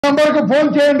నంబర్కి ఫోన్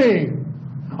చేయండి,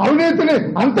 అవినీతిని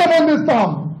అంతమొందిస్తాం.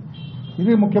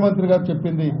 ఇది ముఖ్యమంత్రి గారు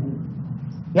చెప్పింది.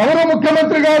 ఎవరు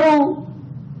ముఖ్యమంత్రి గారు?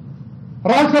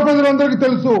 రాష్ట్ర ప్రజలందరికీ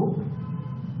తెలుసు.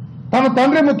 తన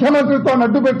తండ్రి ముఖ్యమంత్రితో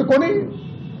అడ్డు పెట్టుకొని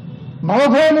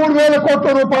 43,000 కోట్ల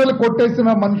రూపాయలు కొట్టేసిన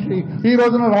మనిషి ఈ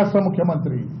రోజున రాష్ట్ర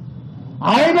ముఖ్యమంత్రి.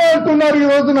 ఆయన అంటున్నారు ఈ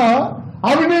రోజున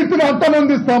అవినీతిని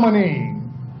అంతమొందిస్తామని.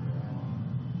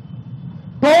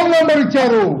 టోల్ నంబర్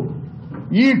ఇచ్చారు.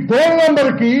 ఈ టోల్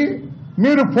నంబర్కి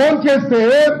మీరు ఫోన్ చేస్తే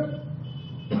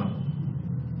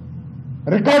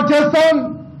రికార్డ్ చేస్తాం,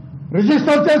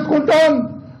 రిజిస్టర్ చేసుకుంటాం,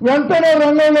 వెంటనే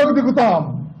రంగంలోకి దిగుతాం.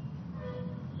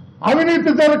 అవినీతి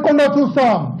జరగకుండా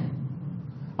చూస్తాం.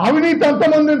 అవినీతి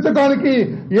అంతమొందించడానికి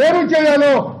ఏమి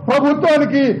చేయాలో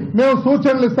ప్రభుత్వానికి మేము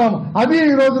సూచనలు ఇస్తాం. అది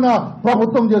ఈ రోజున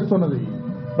ప్రభుత్వం చేస్తున్నది.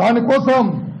 దానికోసం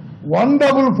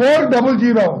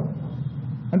 14400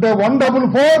 అంటే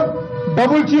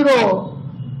 14400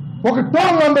 ఒక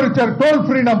టోల్ నంబర్ ఇచ్చారు, టోల్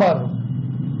ఫ్రీ నంబర్.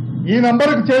 ఈ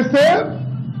నంబర్కి చేస్తే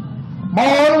మా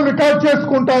వాళ్ళు రికార్డ్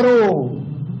చేసుకుంటారు,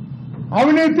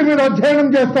 అవినీతి మీరు అధ్యయనం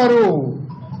చేస్తారు,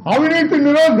 అవినీతి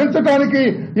నిరోధించడానికి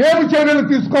ఏమి చర్యలు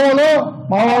తీసుకోవాలో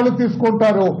మా వాళ్ళు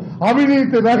తీసుకుంటారు.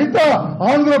 అవినీతి రహిత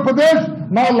ఆంధ్రప్రదేశ్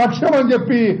నా లక్ష్యం అని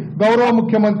చెప్పి గౌరవ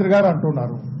ముఖ్యమంత్రి గారు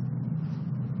అంటున్నారు.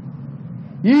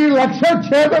 ఈ లక్ష్య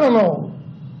ఛేదనలో,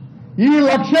 ఈ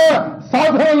లక్ష్య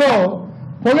సాధనలో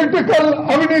పొలిటికల్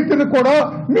అవినీతిని కూడా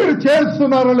మీరు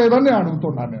చేస్తున్నారో లేదని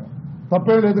అడుగుతున్నాను. నేను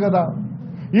తప్పే లేదు కదా.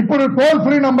 ఇప్పుడు టోల్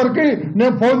ఫ్రీ నంబర్కి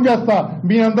నేను ఫోన్ చేస్తా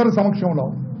మీ అందరి సమక్షంలో,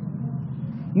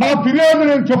 నా ఫిర్యాదు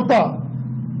నేను చెప్తా.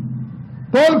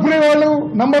 టోల్ ఫ్రీ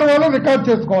నంబర్ వాళ్ళు రికార్డ్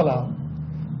చేసుకోవాలా.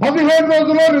 15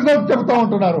 రోజుల్లో రిజల్ట్ చెబుతా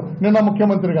ఉంటున్నారు నిన్న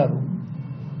ముఖ్యమంత్రి గారు.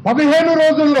 15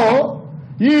 రోజుల్లో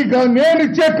ఈ నేను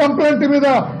ఇచ్చే కంప్లైంట్ మీద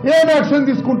ఏం యాక్షన్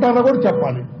తీసుకుంటారో కూడా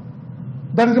చెప్పాలి.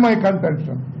 That is my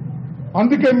contention.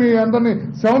 అందుకే మీ అందరినీ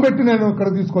శ్రమ పెట్టి నేను ఇక్కడ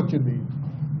తీసుకొచ్చింది.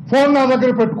 ఫోన్ నా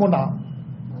దగ్గర పెట్టుకున్నా,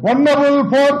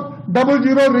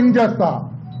 14400 రింగ్ చేస్తా,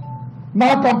 నా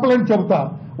కంప్లైంట్ చెబుతా.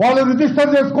 వాళ్ళు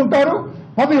రిజిస్టర్ చేసుకుంటారు.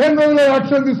 15 రోజుల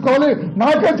యాక్షన్ తీసుకోవాలి.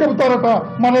 నాకే చెబుతారట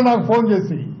మన నాకు ఫోన్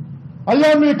చేసి, అయ్యా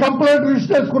మీ కంప్లైంట్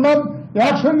రిజిస్టర్ చేసుకున్నాం,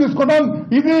 యాక్షన్ తీసుకున్నాం,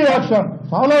 ఇది యాక్షన్.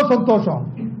 చాలా సంతోషం.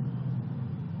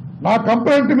 నా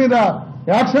కంప్లైంట్ మీద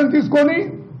యాక్షన్ తీసుకొని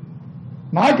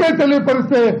నాకే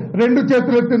తెలియపరిస్తే 2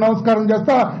 చేతులెత్తి నమస్కారం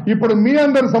చేస్తా. ఇప్పుడు మీ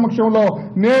అందరి సమక్షంలో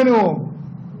నేను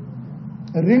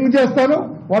రింగ్ చేస్తాను.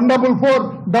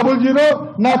 14400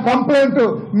 నా కంప్లైంట్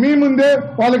మీ ముందే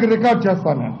వాళ్ళకి రికార్డ్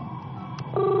చేస్తాను. నేను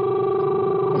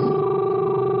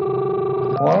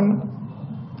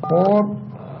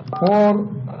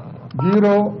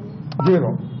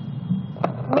 14400.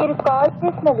 మీరు కాల్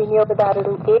చేసిన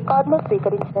వినియోగదారుడు ఏ కాల్ను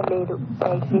స్వీకరించడం లేదు.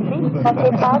 దయచేసి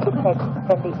కాసేపాటు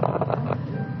ప్రయత్నించండి.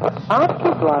 आपके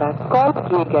द्वारा कॉल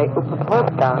किए गए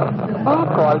उपभोक्ता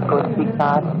कॉल को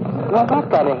स्वीकार नहीं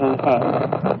कर रहे हैं।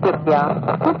 कृपया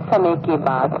कुछ समय के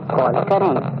बाद कॉल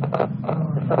करें। The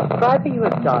subscriber you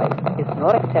have dialed is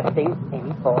not accepting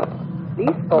any call.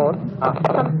 Please call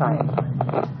after some time.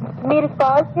 మీరు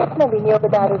కాల్ చేసిన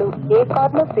వినియోగదారుడు ఏ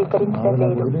కాల్ను స్వీకరించడం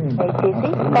లేదు. దయచేసి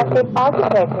కాసేపాటు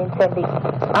ప్రయత్నించండి.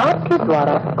 आपके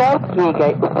द्वारा कॉल किए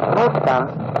गए उपभोक्ता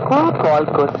कॉल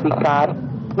को स्वीकार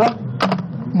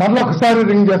మరొకసారి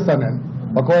రింగ్ చేస్తాను నేను,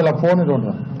 ఒకవేళ ఫోన్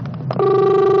చూడండి.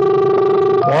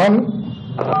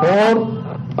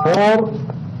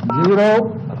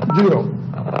 14400.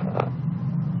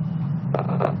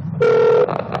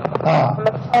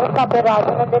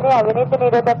 రాజమండ్రి అవినీతి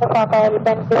నిరోధక శాఖ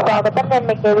హెల్ప్లైన్కి స్వాగతం. నేను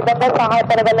మీకు ఏ విధంగా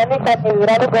సహాయపడగలను? ఇక్కడ మీ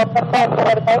వివరాలు గోప్యంగా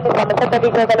ఉంచబడతాయి. మీ సమస్య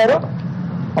తెలియజేయగలరు?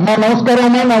 అమ్మా నమస్కారం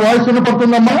అమ్మా, నా వాయిస్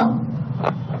వినపడుతుందమ్మా?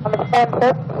 నమస్కారం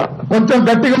సార్. కొంచెం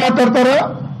గట్టిగా మాట్లాడతారా?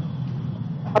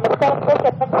 నమస్కారం సార్,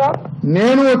 చెప్పండి సార్.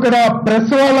 నేను ఇక్కడ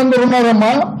ప్రెస్ వాళ్ళందరూ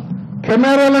ఉన్నారమ్మా,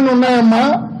 కెమెరాలను ఉన్నాయమ్మా,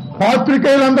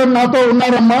 పాత్రికేయులందరూ నాతో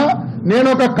ఉన్నారమ్మా. నేను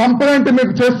ఒక కంప్లైంట్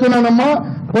మీకు చేస్తున్నానమ్మా.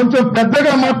 కొంచెం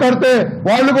పెద్దగా మాట్లాడితే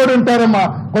వాళ్ళు కూడా ఉంటారమ్మా.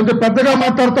 కొంచెం పెద్దగా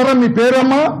మాట్లాడతారా? మీ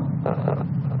పేరమ్మా?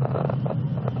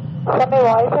 మీ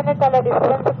వాయిస్ అనేది చాలా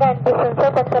డిఫరెన్స్ గా అనిపిస్తుంది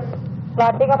సార్, కొంచెం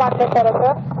క్లారిటీగా మాట్లాడతారా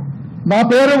సార్? నా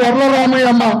పేరు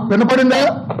వరలరామయ్య అమ్మా, వినపడిందా?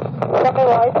 మీ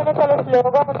వాయిస్ అనేది చాలా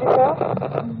స్లోగా ఉంది సార్.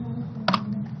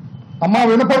 అమ్మా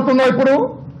వినపడుతుందా ఇప్పుడు?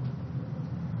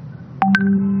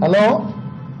 హలో,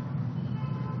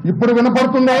 ఇప్పుడు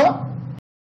వినపడుతుందా?